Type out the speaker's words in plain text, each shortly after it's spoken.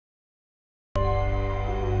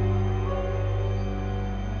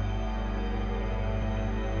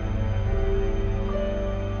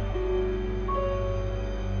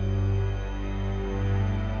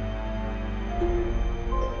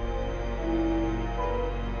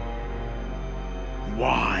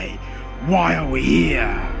Why? Why are we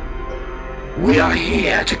here? We are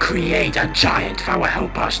here to create a giant that will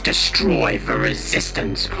help us destroy the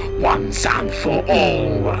resistance once and for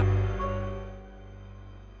all.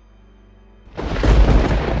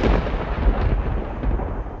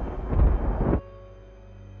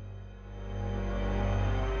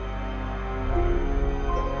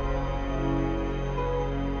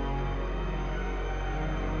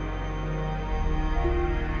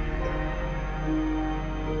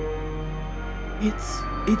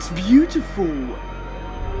 It's beautiful.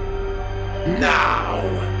 Now,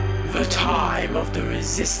 the time of the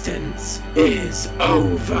resistance is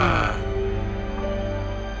over.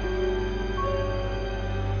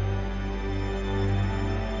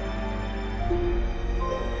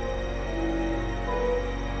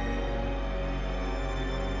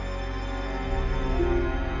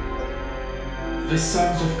 The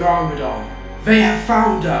Sons of Garmadon, they have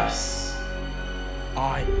found us!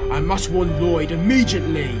 I must warn Lloyd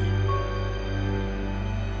immediately.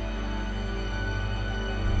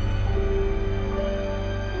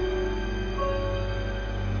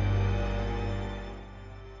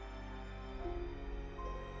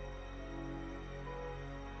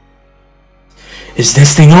 Is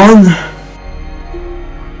this thing on?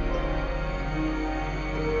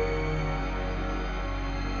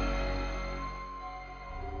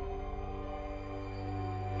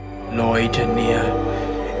 Lloyd and Nia,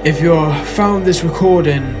 if you found this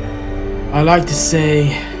recording, I'd like to say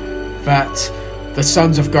that the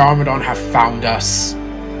Sons of Garmadon have found us.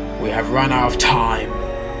 We have run out of time.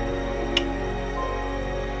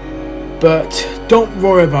 But don't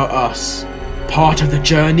worry about us. Part of the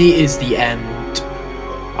journey is the end.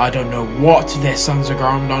 I don't know what the Sons of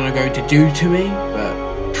Garmadon are going to do to me, but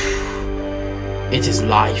it is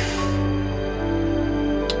life.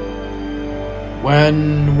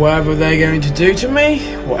 Whatever they're going to do to me,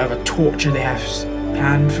 whatever torture they have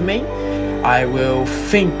planned for me, I will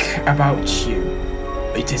think about you.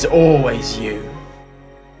 It is always you.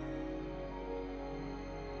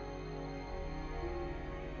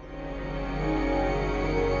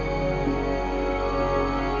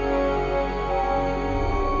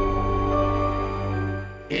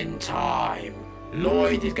 In time,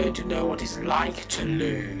 Lloyd is going to know what it's like to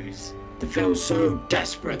lose. To feel so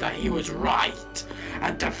desperate that he was right,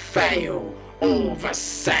 and to fail all the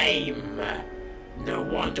same. No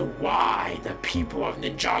wonder why the people of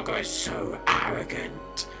Ninjago are so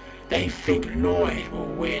arrogant. They think Lloyd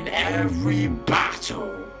will win every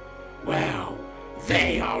battle. Well,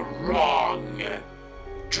 they are wrong.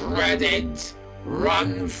 Dread it,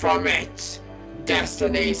 run from it.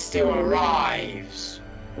 Destiny still arrives.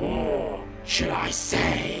 Or should I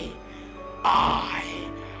say, I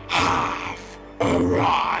have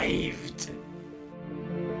arrived.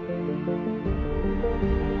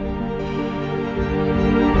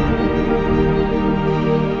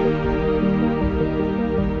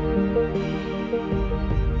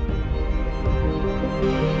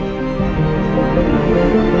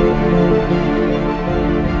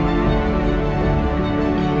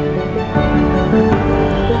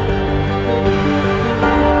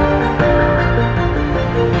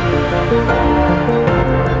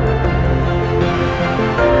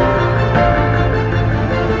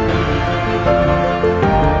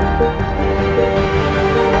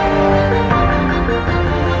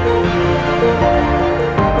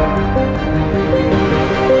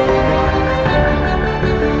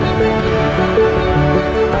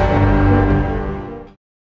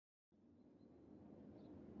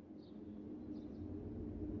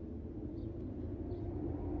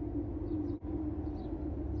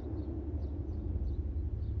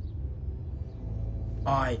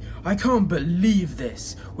 I can't believe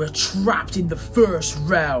this. We're trapped in the first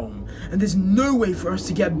realm, and there's no way for us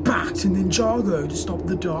to get back to Ninjago to stop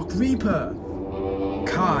the Dark Reaper.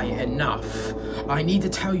 Kai, enough. I need to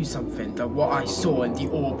tell you something that what I saw in the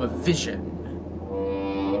Orb of Vision.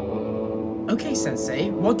 Okay, Sensei,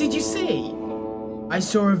 what did you see? I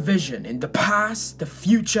saw a vision in the past, the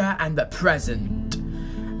future, and the present.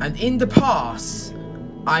 And in the past,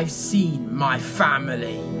 I've seen my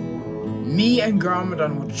family. Me and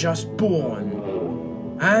Garmadon were just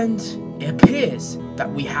born, and it appears that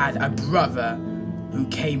we had a brother who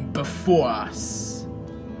came before us.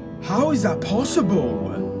 How is that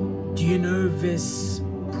possible? Do you know this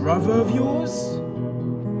brother of yours?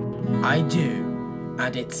 I do,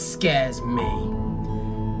 and it scares me.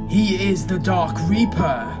 He is the Dark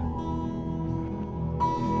Reaper.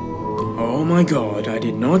 Oh my god, I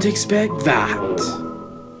did not expect that.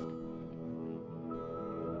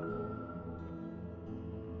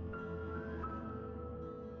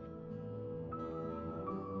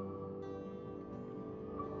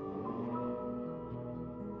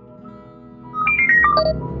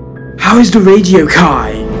 Where's the radio,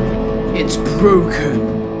 Kai? It's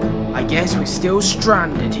broken. I guess we're still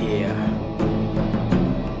stranded here.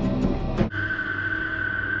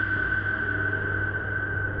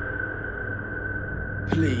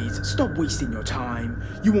 Please, stop wasting your time.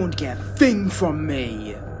 You won't get a thing from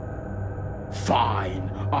me.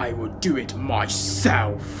 Fine, I will do it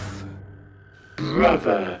myself.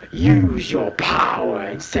 Brother, use your power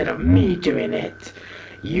instead of me doing it.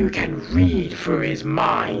 You can read through his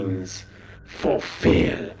minds.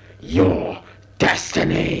 Fulfill your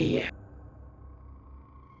destiny.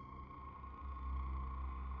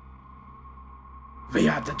 They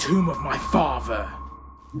are at the tomb of my father.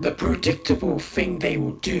 The predictable thing they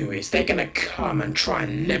will do is they're gonna come and try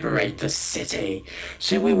and liberate the city,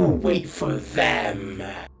 so we will wait for them.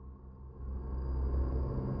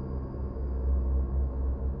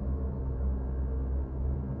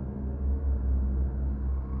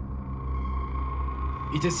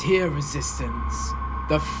 It is here, Resistance.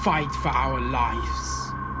 The fight for our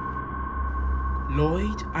lives.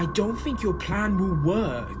 Lloyd, I don't think your plan will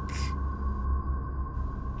work.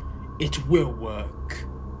 It will work.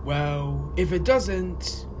 Well, if it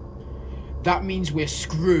doesn't, that means we're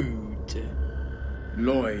screwed.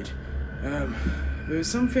 Lloyd,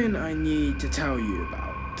 there's something I need to tell you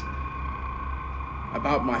about.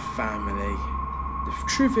 About my family. The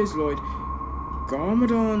truth is, Lloyd,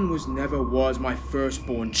 Garmadon never was my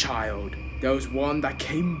firstborn child. There was one that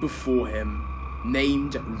came before him,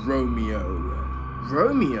 named Romeo.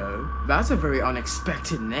 Romeo? That's a very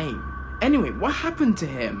unexpected name. Anyway, what happened to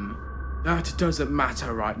him? That doesn't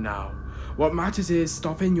matter right now. What matters is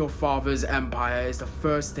stopping your father's empire is the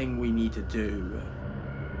first thing we need to do.